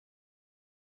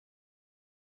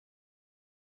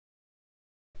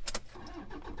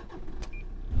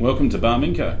Welcome to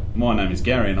Barminco. My name is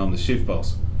Gary and I'm the shift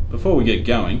boss. Before we get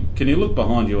going, can you look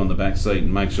behind you on the back seat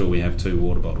and make sure we have 2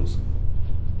 water bottles?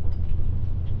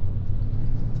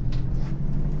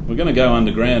 We're going to go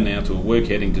underground now to a work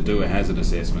heading to do a hazard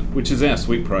assessment, which is our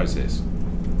SWIC process.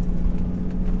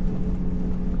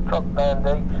 Truck band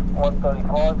H,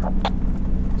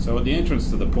 135. So at the entrance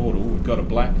to the portal, we've got a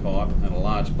black pipe and a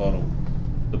large bottle.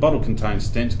 The bottle contains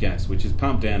stench gas, which is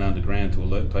pumped down underground to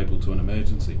alert people to an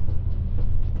emergency.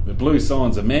 The blue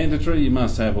signs are mandatory. You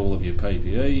must have all of your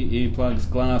PPE, earplugs,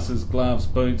 glasses, gloves,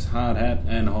 boots, hard hat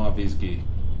and high-vis gear.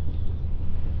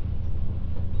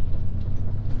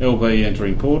 LV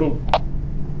entering portal.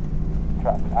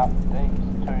 Truck up deep,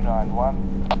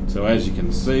 291. So as you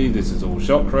can see, this is all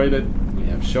shotcreted. We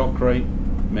have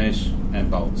shotcrete, mesh and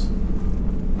bolts.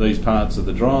 These parts of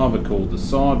the drive are called the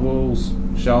sidewalls,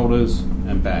 shoulders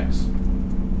and backs.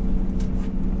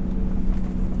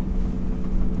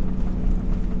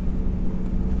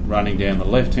 Running down the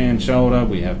left-hand shoulder,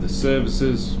 we have the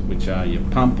services, which are your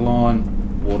pump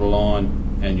line, water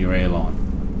line and your air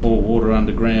line. All water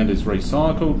underground is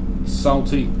recycled,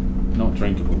 salty, not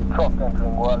drinkable. Truck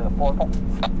entering Warrior portal.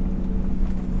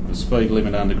 The speed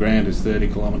limit underground is 30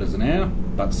 kilometres an hour,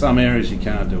 but some areas you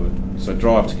can't do it, so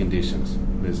drive to conditions.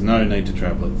 There's no need to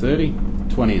travel at 30,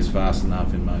 20 is fast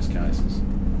enough in most cases.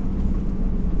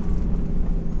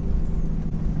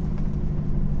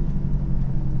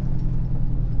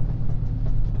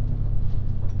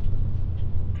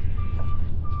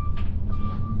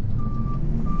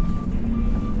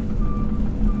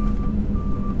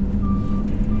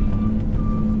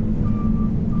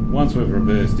 Once we've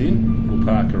reversed in, we'll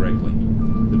park correctly.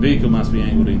 The vehicle must be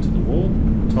angled into the wall,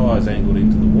 tyres angled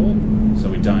into the wall, so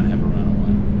we don't have a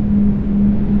runaway.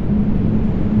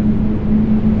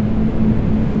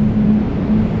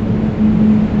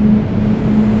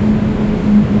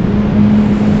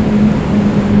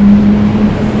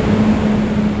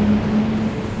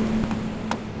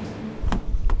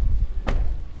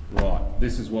 Right,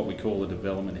 this is what we call a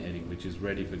development heading, which is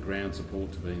ready for ground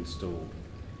support to be installed.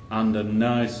 Under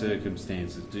no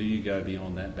circumstances do you go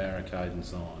beyond that barricade and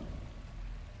sign.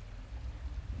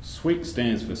 SWIC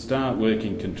stands for Start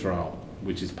Working Control,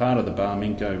 which is part of the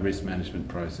Barminco risk management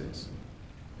process.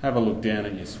 Have a look down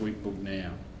at your SWIC book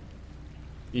now.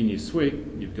 In your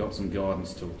SWIC, you've got some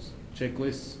guidance tools,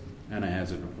 checklists and a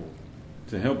hazard report.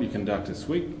 To help you conduct a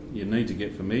SWIC, you need to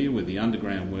get familiar with the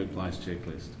Underground Workplace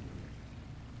Checklist.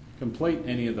 Complete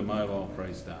any of the mobile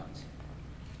pre-starts.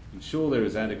 Ensure there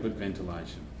is adequate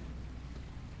ventilation.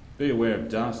 Be aware of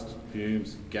dust,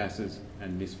 fumes, gases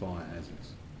and misfire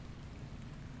hazards.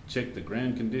 Check the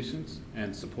ground conditions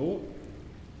and support.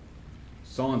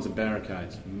 Signs and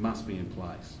barricades must be in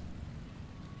place.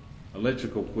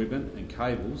 Electrical equipment and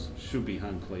cables should be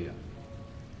hung clear.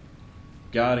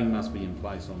 Guarding must be in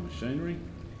place on machinery.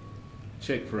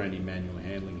 Check for any manual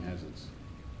handling hazards.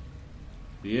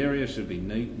 The area should be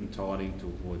neat and tidy to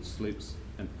avoid slips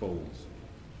and falls.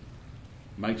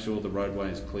 Make sure the roadway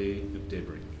is clear of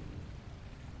debris.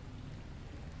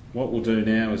 What we'll do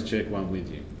now is check one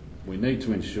with you. We need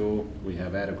to ensure we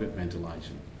have adequate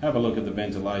ventilation. Have a look at the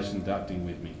ventilation ducting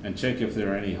with me and check if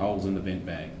there are any holes in the vent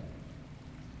bag.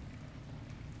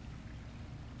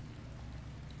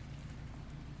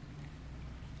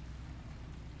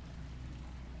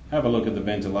 Have a look at the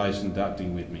ventilation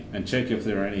ducting with me and check if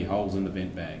there are any holes in the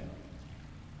vent bag.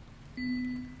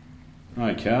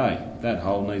 Okay, that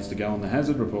hole needs to go on the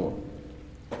hazard report.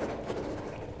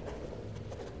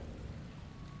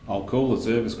 I'll call the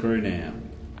service crew now.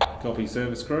 Copy,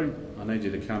 service crew. I need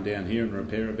you to come down here and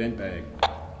repair a vent bag.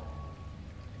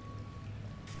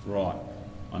 Right,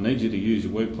 I need you to use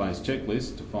your workplace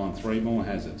checklist to find 3 more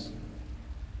hazards.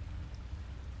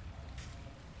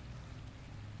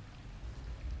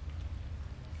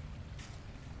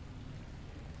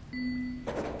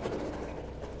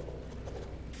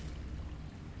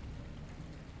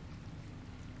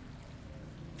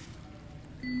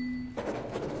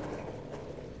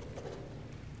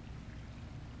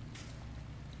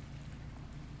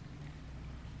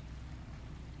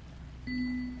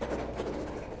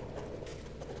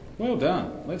 Well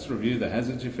done. Let's review the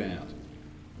hazards you found.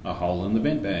 A hole in the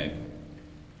vent bag.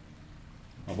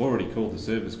 I've already called the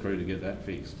service crew to get that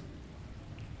fixed.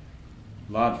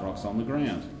 Large rocks on the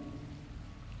ground.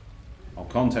 I'll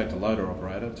contact a loader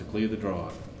operator to clear the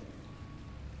drive.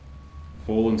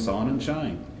 Fallen sign and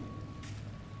chain.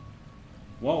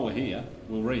 While we're here,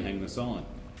 we'll rehang the sign.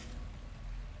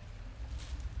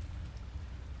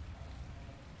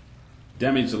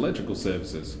 Damaged electrical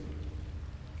services.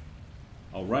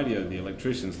 I'll radio the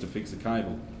electricians to fix the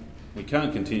cable. We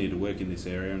can't continue to work in this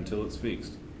area until it's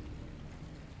fixed.